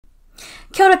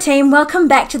Kia ora team, welcome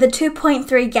back to the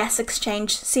 2.3 gas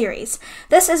exchange series.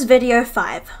 This is video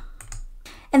 5.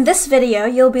 In this video,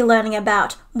 you'll be learning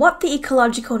about what the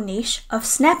ecological niche of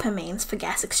snapper means for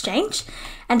gas exchange,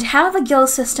 and how the gill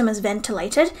system is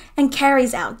ventilated and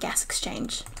carries out gas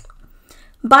exchange.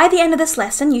 By the end of this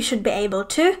lesson, you should be able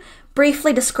to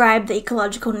briefly describe the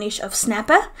ecological niche of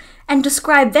snapper and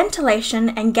describe ventilation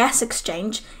and gas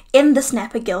exchange in the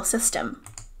snapper gill system.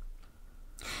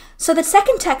 So the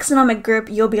second taxonomic group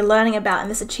you'll be learning about in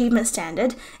this achievement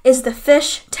standard is the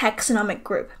fish taxonomic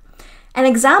group. An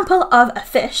example of a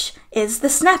fish is the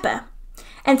snapper.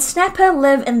 And snapper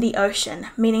live in the ocean,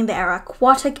 meaning they are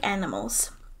aquatic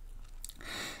animals.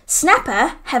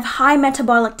 Snapper have high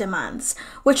metabolic demands,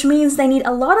 which means they need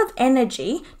a lot of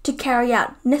energy to carry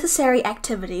out necessary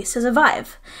activities to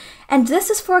survive. And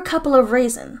this is for a couple of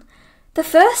reasons. The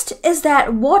first is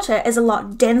that water is a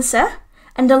lot denser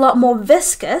and a lot more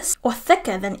viscous or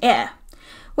thicker than air,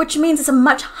 which means it's a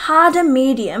much harder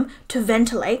medium to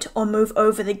ventilate or move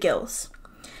over the gills.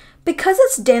 Because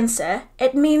it's denser,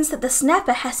 it means that the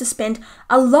snapper has to spend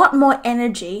a lot more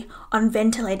energy on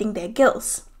ventilating their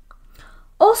gills.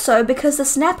 Also, because the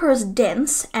snapper is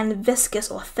dense and viscous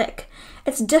or thick,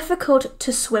 it's difficult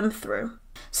to swim through.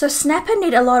 So snapper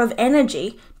need a lot of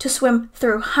energy to swim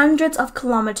through hundreds of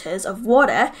kilometers of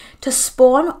water to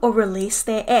spawn or release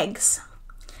their eggs.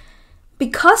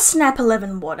 Because snapper live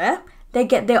in water, they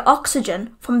get their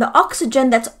oxygen from the oxygen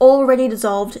that's already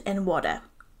dissolved in water.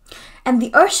 And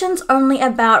the ocean's only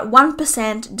about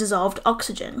 1% dissolved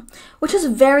oxygen, which is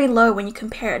very low when you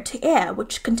compare it to air,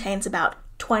 which contains about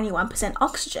 21%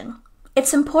 oxygen.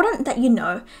 It's important that you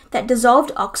know that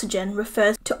dissolved oxygen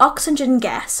refers to oxygen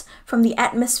gas from the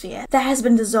atmosphere that has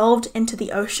been dissolved into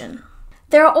the ocean.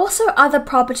 There are also other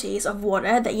properties of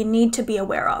water that you need to be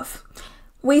aware of.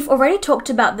 We've already talked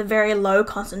about the very low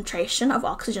concentration of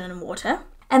oxygen in water,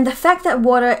 and the fact that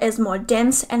water is more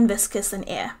dense and viscous than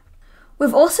air.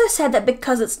 We've also said that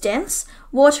because it's dense,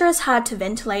 water is hard to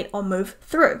ventilate or move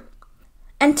through.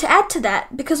 And to add to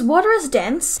that, because water is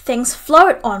dense, things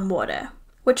float on water,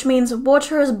 which means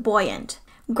water is buoyant.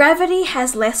 Gravity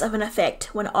has less of an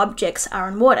effect when objects are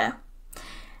in water.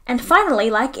 And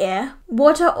finally, like air,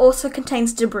 water also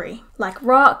contains debris, like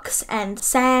rocks and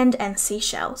sand and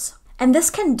seashells. And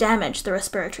this can damage the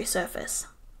respiratory surface.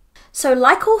 So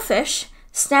like all fish,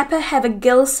 snapper have a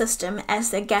gill system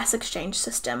as their gas exchange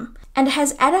system, and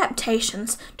has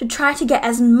adaptations to try to get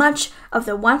as much of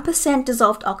the 1%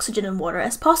 dissolved oxygen in water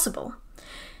as possible.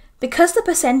 Because the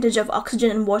percentage of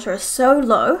oxygen in water is so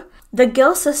low, the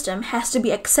gill system has to be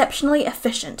exceptionally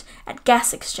efficient at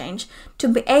gas exchange to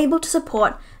be able to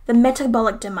support the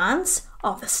metabolic demands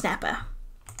of the snapper.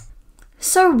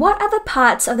 So what are the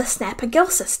parts of the snapper gill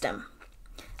system?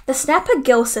 The snapper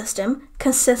gill system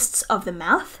consists of the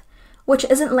mouth, which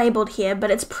isn't labeled here,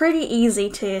 but it's pretty easy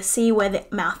to see where the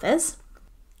mouth is.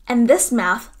 And this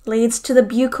mouth leads to the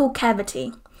buccal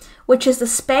cavity, which is the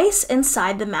space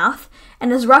inside the mouth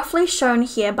and is roughly shown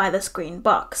here by this green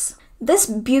box. This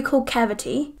buccal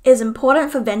cavity is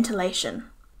important for ventilation.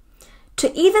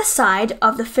 To either side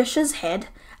of the fish's head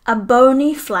are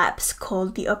bony flaps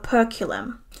called the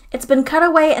operculum. It's been cut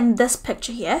away in this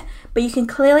picture here, but you can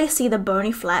clearly see the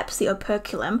bony flaps, the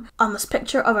operculum, on this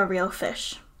picture of a real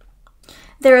fish.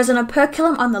 There is an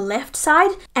operculum on the left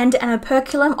side and an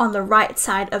operculum on the right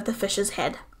side of the fish's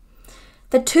head.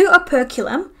 The two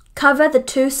operculum cover the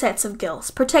two sets of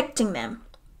gills, protecting them.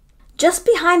 Just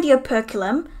behind the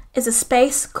operculum is a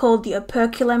space called the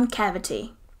operculum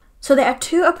cavity. So there are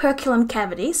two operculum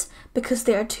cavities because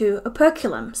there are two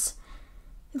operculums.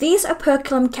 These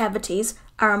operculum cavities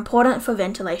are important for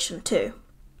ventilation too.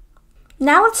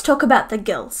 Now let's talk about the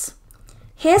gills.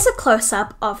 Here's a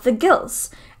close-up of the gills,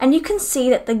 and you can see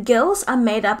that the gills are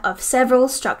made up of several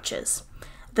structures.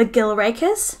 The gill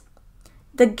rakers,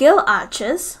 the gill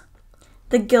arches,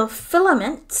 the gill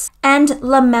filaments, and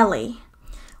lamellae,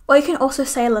 or you can also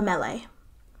say lamellae.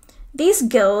 These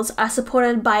gills are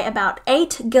supported by about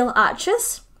 8 gill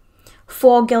arches,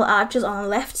 4 gill arches on the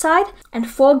left side, and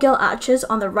 4 gill arches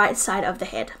on the right side of the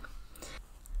head.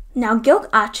 Now gill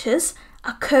arches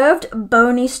are curved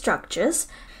bony structures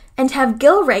and have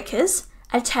gill rakers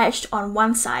attached on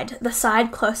one side, the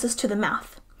side closest to the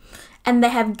mouth. And they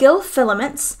have gill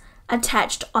filaments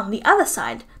attached on the other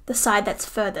side, the side that's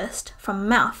furthest from the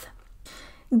mouth.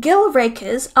 Gill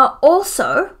rakers are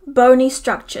also bony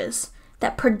structures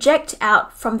that project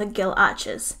out from the gill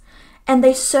arches, and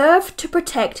they serve to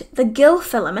protect the gill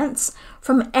filaments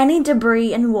from any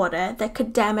debris in water that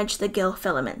could damage the gill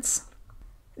filaments.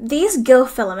 These gill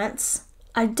filaments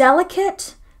are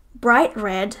delicate, bright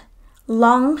red,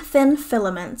 long, thin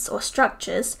filaments or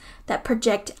structures that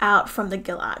project out from the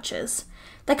gill arches.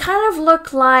 They kind of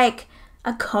look like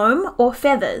a comb or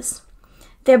feathers.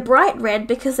 They're bright red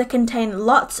because they contain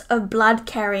lots of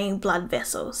blood-carrying blood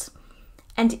vessels,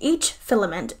 and each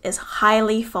filament is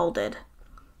highly folded.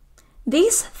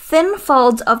 These thin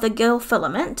folds of the gill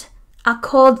filament are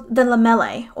called the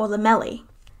lamellae or lamellae.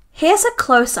 Here's a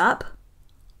close-up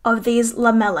of these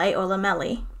lamellae or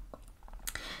lamellae.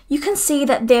 You can see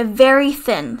that they're very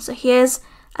thin. So here's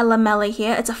a lamella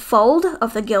here. It's a fold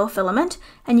of the gill filament,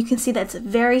 and you can see that it's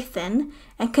very thin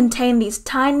and contain these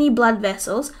tiny blood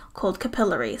vessels called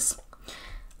capillaries.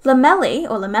 Lamellae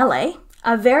or lamellae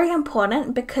are very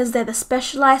important because they're the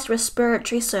specialized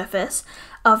respiratory surface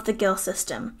of the gill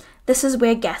system. This is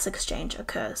where gas exchange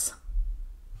occurs.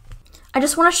 I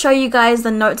just want to show you guys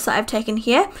the notes that I've taken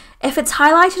here. If it's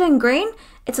highlighted in green,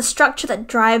 it's a structure that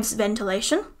drives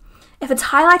ventilation. If it's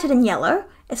highlighted in yellow,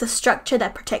 it's a structure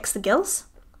that protects the gills.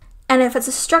 And if it's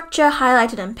a structure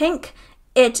highlighted in pink,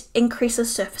 it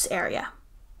increases surface area.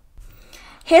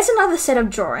 Here's another set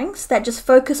of drawings that just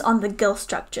focus on the gill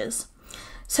structures.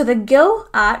 So the gill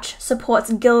arch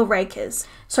supports gill rakers.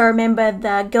 So remember,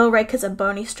 the gill rakers are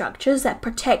bony structures that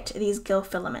protect these gill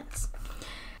filaments.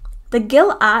 The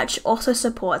gill arch also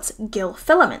supports gill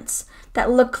filaments that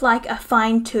look like a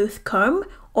fine-tooth comb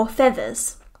or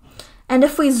feathers. And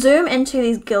if we zoom into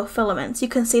these gill filaments, you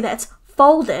can see that it's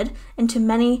folded into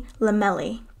many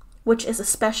lamellae, which is a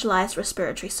specialized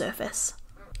respiratory surface.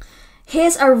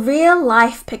 Here's a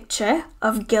real-life picture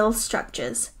of gill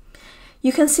structures.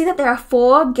 You can see that there are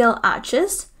 4 gill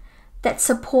arches that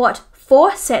support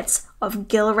 4 sets of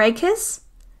gill rakers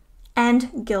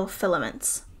and gill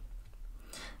filaments.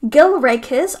 Gill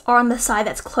rakers are on the side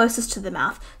that's closest to the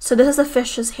mouth. So this is the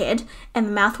fish's head, and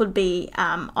the mouth would be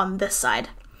on this side.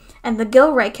 And the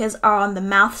gill rakers are on the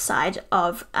mouth side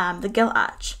of the gill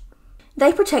arch.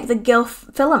 They protect the gill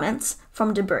filaments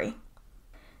from debris.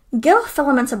 Gill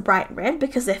filaments are bright red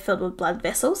because they're filled with blood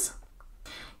vessels.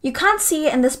 You can't see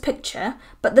it in this picture,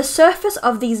 but the surface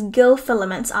of these gill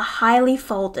filaments are highly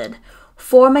folded,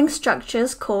 forming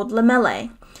structures called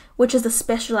lamellae, which is the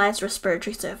specialized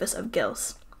respiratory surface of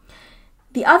gills.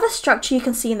 The other structure you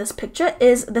can see in this picture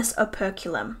is this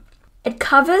operculum. It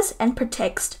covers and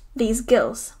protects these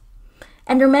gills.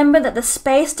 And remember that the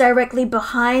space directly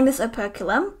behind this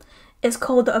operculum is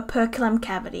called the operculum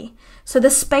cavity. So the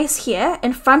space here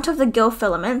in front of the gill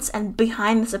filaments and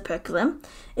behind this operculum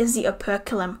is the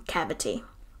operculum cavity.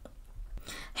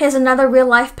 Here's another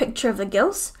real-life picture of the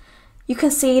gills. You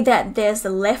can see that there's the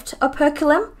left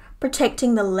operculum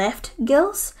protecting the left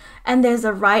gills, and there's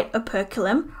the right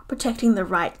operculum protecting the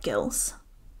right gills.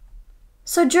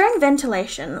 So during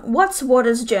ventilation, what's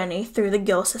water's journey through the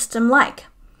gill system like?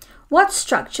 What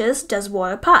structures does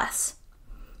water pass?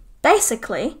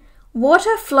 Basically,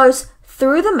 water flows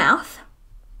through the mouth,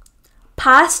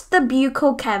 past the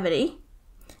buccal cavity,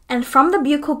 and from the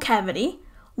buccal cavity,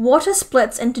 water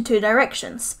splits into 2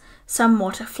 directions. Some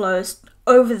water flows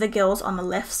over the gills on the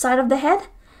left side of the head,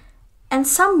 and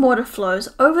some water flows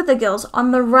over the gills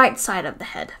on the right side of the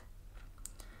head.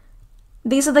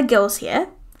 These are the gills here,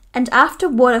 and after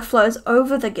water flows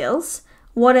over the gills,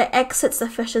 water exits the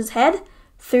fish's head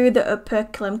through the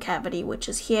operculum cavity, which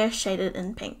is here shaded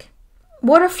in pink.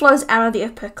 Water flows out of the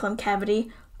operculum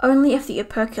cavity only if the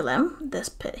operculum, this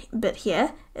bit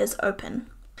here, is open.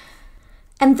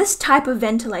 And this type of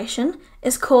ventilation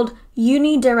is called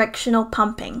unidirectional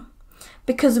pumping,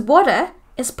 because water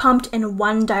is pumped in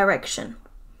one direction,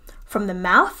 from the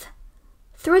mouth,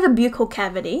 through the buccal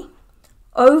cavity,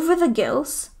 over the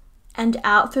gills, and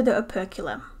out through the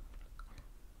operculum.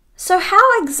 So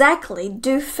how exactly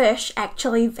do fish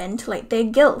actually ventilate their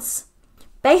gills?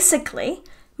 Basically,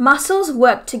 muscles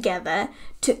work together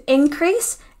to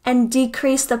increase and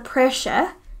decrease the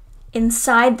pressure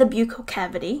inside the buccal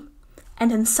cavity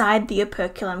and inside the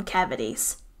operculum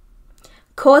cavities,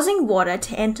 causing water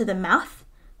to enter the mouth,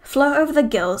 flow over the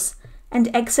gills,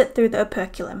 and exit through the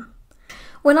operculum.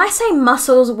 When I say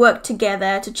muscles work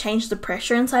together to change the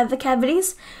pressure inside the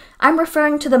cavities, I'm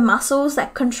referring to the muscles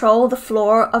that control the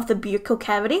floor of the buccal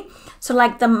cavity, so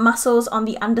like the muscles on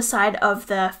the underside of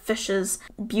the fish's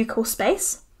buccal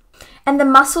space, and the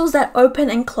muscles that open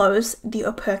and close the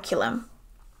operculum.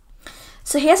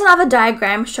 So here's another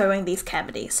diagram showing these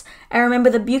cavities. And remember,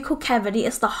 the buccal cavity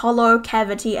is the hollow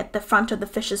cavity at the front of the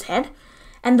fish's head,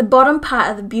 and the bottom part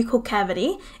of the buccal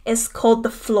cavity is called the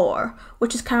floor,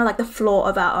 which is kind of like the floor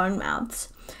of our own mouths.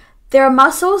 There are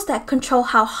muscles that control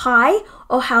how high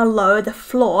or how low the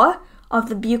floor of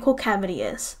the buccal cavity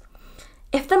is.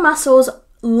 If the muscles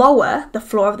lower the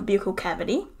floor of the buccal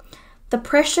cavity, the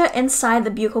pressure inside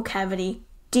the buccal cavity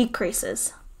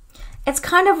decreases. It's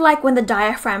kind of like when the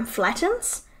diaphragm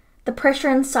flattens, the pressure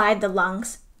inside the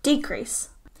lungs decrease.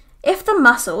 If the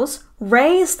muscles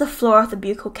raise the floor of the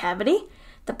buccal cavity,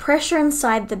 the pressure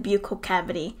inside the buccal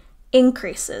cavity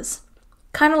increases.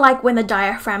 Kind of like when the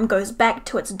diaphragm goes back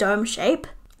to its dome shape,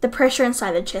 the pressure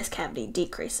inside the chest cavity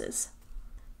decreases.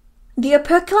 The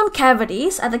operculum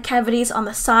cavities are the cavities on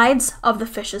the sides of the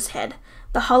fish's head,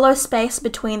 the hollow space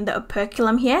between the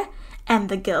operculum here and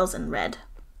the gills in red.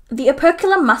 The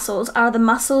operculum muscles are the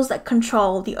muscles that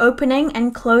control the opening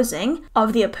and closing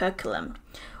of the operculum,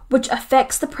 which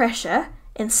affects the pressure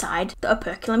inside the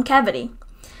operculum cavity.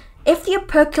 If the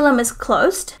operculum is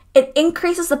closed, it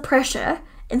increases the pressure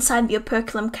inside the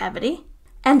operculum cavity,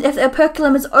 and if the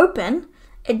operculum is open,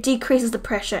 it decreases the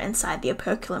pressure inside the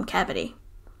operculum cavity.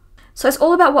 So it's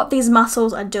all about what these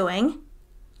muscles are doing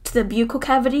to the buccal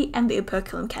cavity and the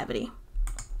operculum cavity.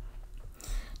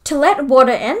 To let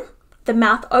water in, the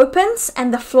mouth opens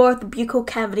and the floor of the buccal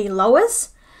cavity lowers.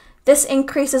 This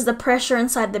increases the pressure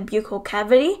inside the buccal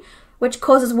cavity, which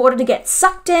causes water to get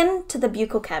sucked in to the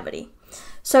buccal cavity.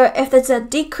 So if there's a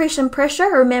decrease in pressure,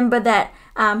 remember that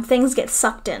things get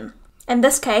sucked in. In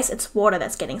this case, it's water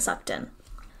that's getting sucked in.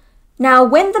 Now,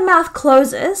 when the mouth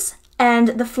closes and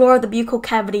the floor of the buccal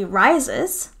cavity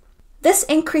rises, this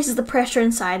increases the pressure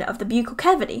inside of the buccal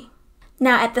cavity.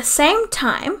 Now, at the same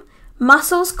time,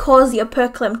 muscles cause the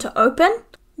operculum to open,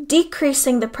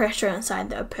 decreasing the pressure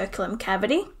inside the operculum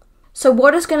cavity. So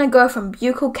water's going to go from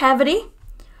buccal cavity,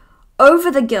 over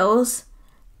the gills,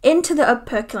 into the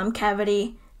operculum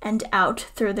cavity, and out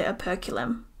through the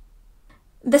operculum.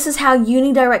 This is how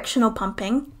unidirectional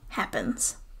pumping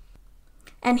happens.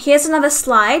 And here's another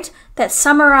slide that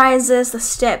summarizes the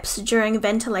steps during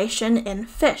ventilation in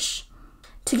fish.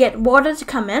 To get water to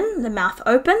come in, the mouth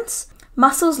opens,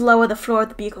 muscles lower the floor of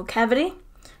the buccal cavity.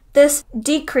 This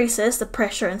decreases the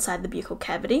pressure inside the buccal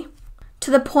cavity to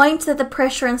the point that the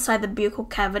pressure inside the buccal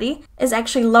cavity is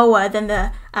actually lower than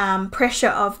the pressure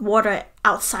of water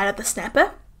outside of the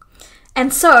snapper.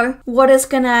 And so, water's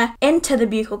gonna enter the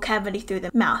buccal cavity through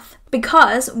the mouth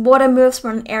because water moves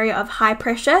from an area of high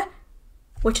pressure,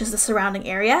 which is the surrounding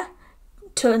area,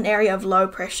 to an area of low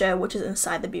pressure, which is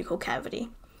inside the buccal cavity.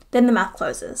 Then the mouth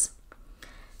closes.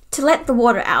 To let the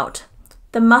water out,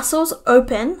 the muscles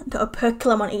open the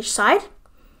operculum on each side.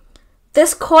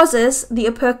 This causes the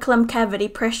operculum cavity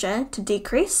pressure to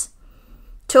decrease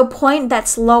to a point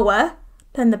that's lower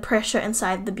than the pressure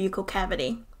inside the buccal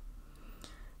cavity.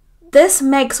 This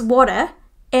makes water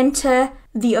enter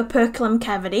the operculum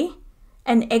cavity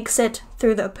and exit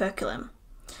through the operculum,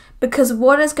 because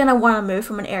water is going to want to move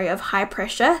from an area of high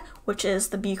pressure, which is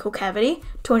the buccal cavity,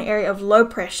 to an area of low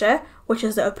pressure, which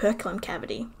is the operculum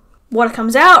cavity. Water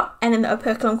comes out, and then the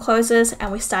operculum closes, and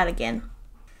we start again.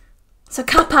 So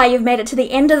kapa, you've made it to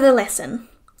the end of the lesson.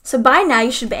 So by now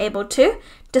you should be able to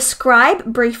describe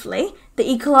briefly the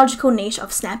ecological niche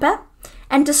of snapper,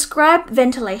 and describe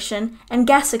ventilation and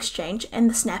gas exchange in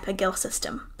the snapper gill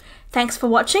system. Thanks for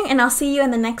watching, and I'll see you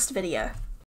in the next video.